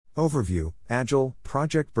Overview: Agile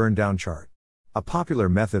Project Burndown Chart. A popular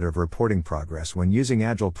method of reporting progress when using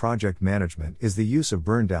Agile project management is the use of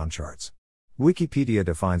burndown charts. Wikipedia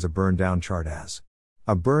defines a burndown chart as: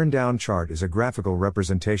 a burndown chart is a graphical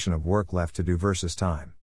representation of work left to do versus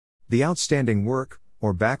time. The outstanding work,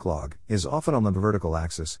 or backlog, is often on the vertical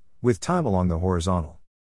axis, with time along the horizontal.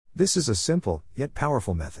 This is a simple, yet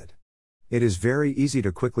powerful method. It is very easy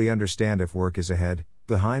to quickly understand if work is ahead,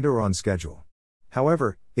 behind, or on schedule.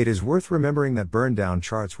 However, it is worth remembering that burndown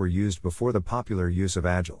charts were used before the popular use of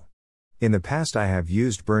Agile. In the past, I have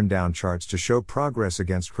used burndown charts to show progress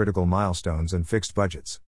against critical milestones and fixed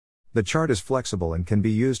budgets. The chart is flexible and can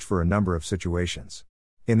be used for a number of situations.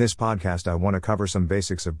 In this podcast, I want to cover some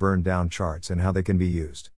basics of burndown charts and how they can be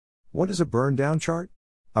used. What is a burndown chart?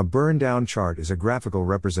 A burndown chart is a graphical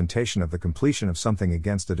representation of the completion of something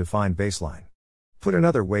against a defined baseline. Put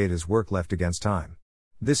another way, it is work left against time.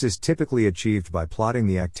 This is typically achieved by plotting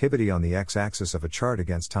the activity on the x-axis of a chart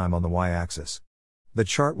against time on the y-axis. The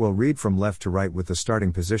chart will read from left to right with the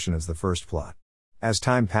starting position as the first plot. As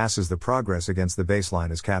time passes, the progress against the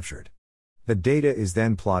baseline is captured. The data is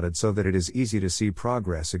then plotted so that it is easy to see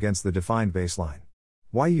progress against the defined baseline.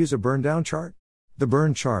 Why use a burndown chart? The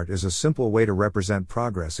burn chart is a simple way to represent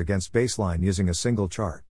progress against baseline using a single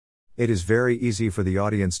chart. It is very easy for the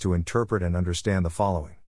audience to interpret and understand the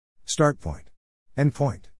following. Start point.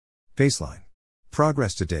 Endpoint. Baseline.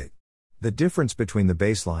 Progress to date. The difference between the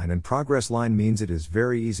baseline and progress line means it is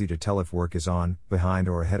very easy to tell if work is on, behind,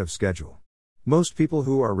 or ahead of schedule. Most people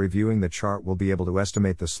who are reviewing the chart will be able to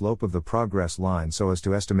estimate the slope of the progress line so as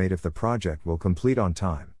to estimate if the project will complete on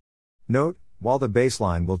time. Note, while the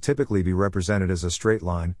baseline will typically be represented as a straight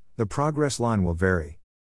line, the progress line will vary.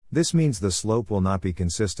 This means the slope will not be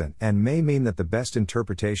consistent and may mean that the best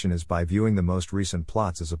interpretation is by viewing the most recent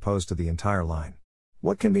plots as opposed to the entire line.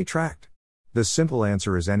 What can be tracked? The simple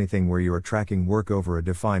answer is anything where you are tracking work over a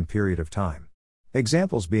defined period of time.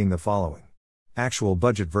 Examples being the following: actual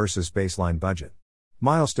budget versus baseline budget,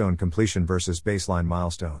 milestone completion versus baseline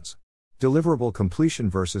milestones, deliverable completion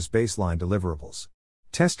versus baseline deliverables,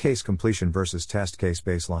 test case completion versus test case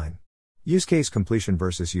baseline, use case completion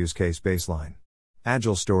versus use case baseline,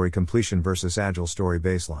 agile story completion versus agile story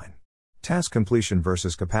baseline, task completion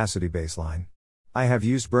versus capacity baseline. I have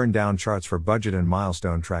used burndown charts for budget and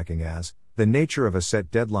milestone tracking as the nature of a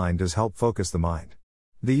set deadline does help focus the mind.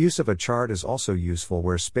 The use of a chart is also useful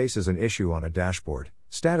where space is an issue on a dashboard,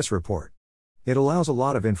 status report. It allows a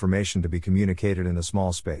lot of information to be communicated in a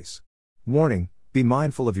small space. Warning: be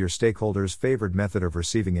mindful of your stakeholders' favored method of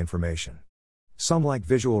receiving information. Some like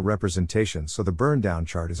visual representations, so the burndown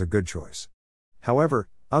chart is a good choice. However,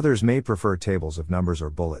 others may prefer tables of numbers or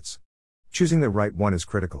bullets. Choosing the right one is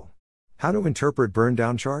critical. How to interpret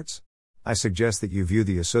burndown charts? I suggest that you view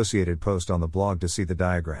the associated post on the blog to see the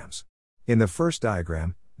diagrams. In the first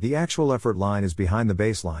diagram, the actual effort line is behind the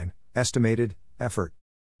baseline, estimated effort.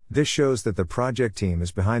 This shows that the project team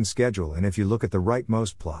is behind schedule, and if you look at the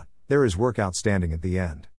rightmost plot, there is work outstanding at the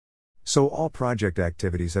end. So all project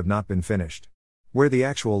activities have not been finished. Where the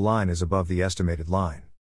actual line is above the estimated line,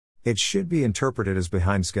 it should be interpreted as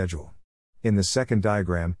behind schedule. In the second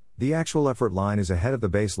diagram, the actual effort line is ahead of the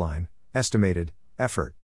baseline, estimated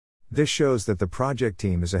effort. This shows that the project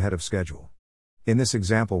team is ahead of schedule. In this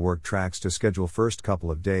example, work tracks to schedule first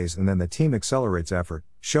couple of days and then the team accelerates effort,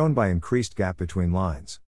 shown by increased gap between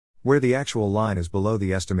lines. Where the actual line is below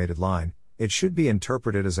the estimated line, it should be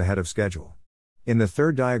interpreted as ahead of schedule. In the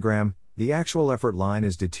third diagram, the actual effort line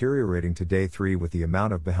is deteriorating to day 3 with the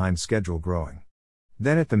amount of behind schedule growing.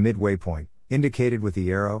 Then at the midway point, indicated with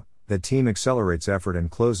the arrow, the team accelerates effort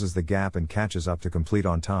and closes the gap and catches up to complete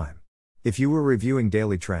on time. If you were reviewing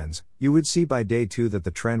daily trends, you would see by day 2 that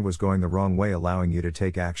the trend was going the wrong way, allowing you to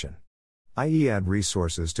take action, i.e. add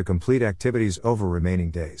resources to complete activities over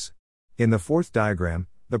remaining days. In the fourth diagram,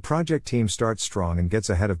 the project team starts strong and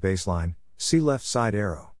gets ahead of baseline, see left side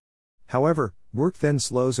arrow. However, work then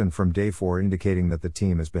slows and from day 4, indicating that the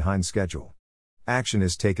team is behind schedule. Action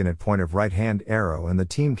is taken at point of right hand arrow and the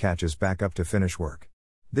team catches back up to finish work.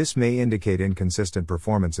 This may indicate inconsistent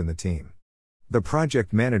performance in the team. The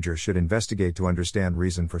project manager should investigate to understand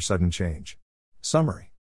reason for sudden change.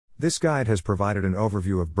 Summary. This guide has provided an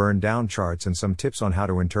overview of burndown charts and some tips on how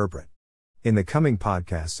to interpret. In the coming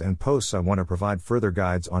podcasts and posts, I want to provide further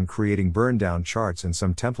guides on creating burndown charts and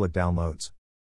some template downloads.